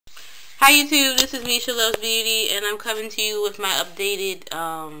Hi YouTube, this is Misha Loves Beauty, and I'm coming to you with my updated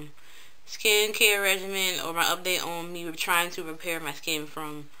skincare regimen, or my update on me trying to repair my skin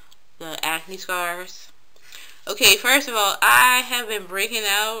from the acne scars. Okay, first of all, I have been breaking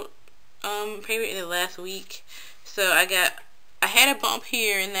out maybe in the last week. So I had a bump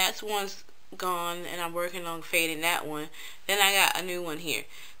here, and that's one's gone, and I'm working on fading that one. Then I got a new one here.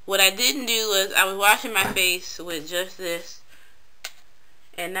 What I didn't do was I was washing my face with just this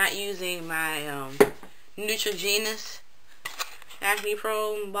and not using my Neutrogena's acne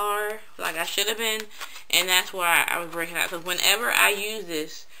prone bar like I should have been, and that's why I was breaking out. Because whenever I use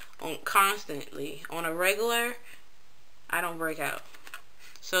this constantly on a regular, I don't break out.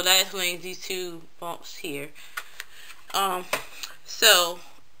 So that explains these two bumps here. So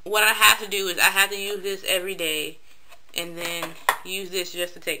what I have to do is I have to use this every day, and then use this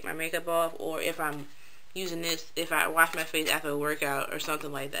just to take my makeup off, or if I'm using this if I wash my face after a workout or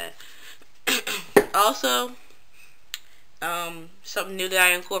something like that. Also, something new that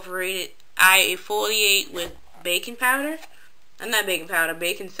I incorporated, I exfoliate with baking powder. Not baking powder,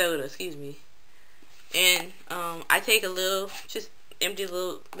 baking soda, excuse me. And I take a little, just empty a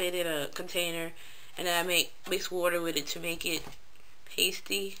little bit in a container, and then I mix water with it to make it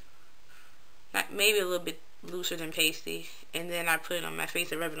pasty. Maybe a little bit looser than pasty. And then I put it on my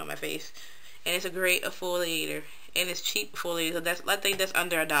face and rub it on my face. And it's a great exfoliator, and it's cheap exfoliator. So I think that's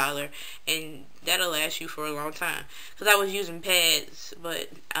under $1, and that'll last you for a long time. Because I was using pads,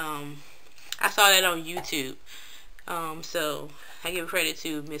 but I saw that on YouTube. So I give credit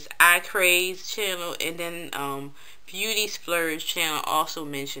to Miss iCraze channel, and then Beauty Splurge channel also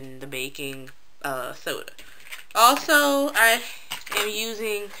mentioned the baking soda. Also, I am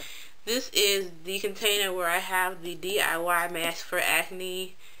using, this is the container where I have the DIY mask for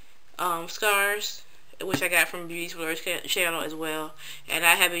acne scars, which I got from Beauty Splurge channel as well, and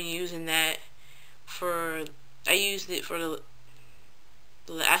I have been using that I used it for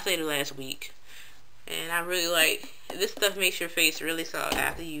I say the last week, and I really like this stuff. Makes your face really soft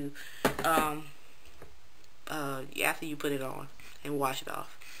after you put it on and wash it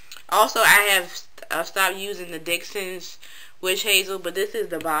off. Also, I have stopped using the Dixon's Witch Hazel, but this is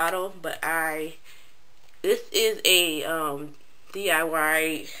the bottle. But this is a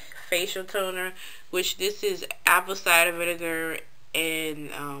DIY facial toner, which this is apple cider vinegar and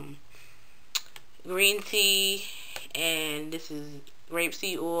green tea, and this is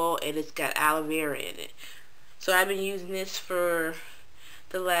grapeseed oil, and it's got aloe vera in it. So I've been using this for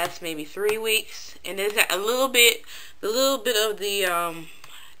the last maybe 3 weeks, and there's a little bit of the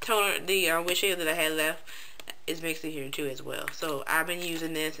toner, the witch hazel that I had left is mixed in here too as well. So I've been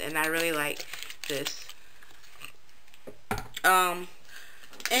using this, and I really like this.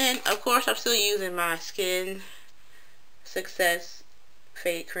 And of course, I'm still using my Skin Success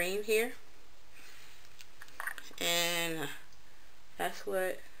Fade Cream here, and that's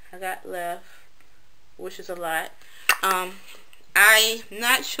what I got left, which is a lot. I'm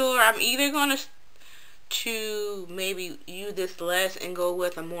not sure. I'm either gonna to maybe use this less and go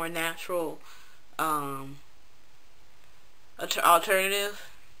with a more natural alternative.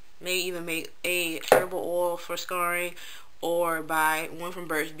 Maybe even make a herbal oil for scarring, or buy one from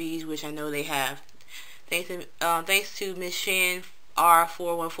Burt's Bees, which I know they have. Thanks to Miss Shan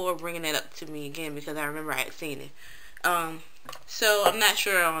R414 bringing that up to me again, because I remember I had seen it. So I'm not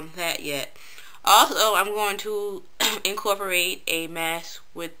sure on that yet. Also, I'm going to incorporate a mask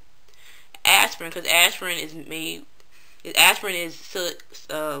with aspirin, because aspirin is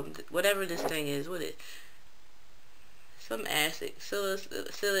whatever this thing is, what it, some acid,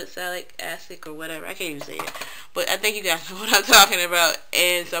 salicylic acid or whatever, I can't even say it, but I think you guys know what I'm talking about.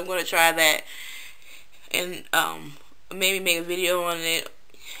 And so I'm going to try that, and maybe make a video on it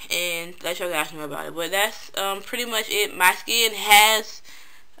and let you guys know about it. But that's pretty much it. My skin has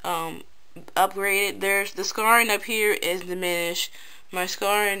upgraded. There's the scarring up here is diminished. My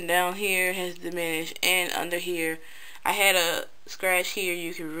scarring down here has diminished, and under here I had a scratch here,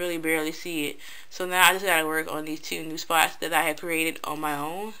 you can really barely see it. So now I just gotta work on these 2 new spots that I have created on my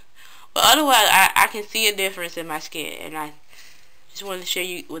own. But otherwise, I can see a difference in my skin, and I just wanted to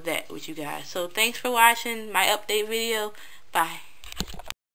share with you guys. So thanks for watching my update video. Bye.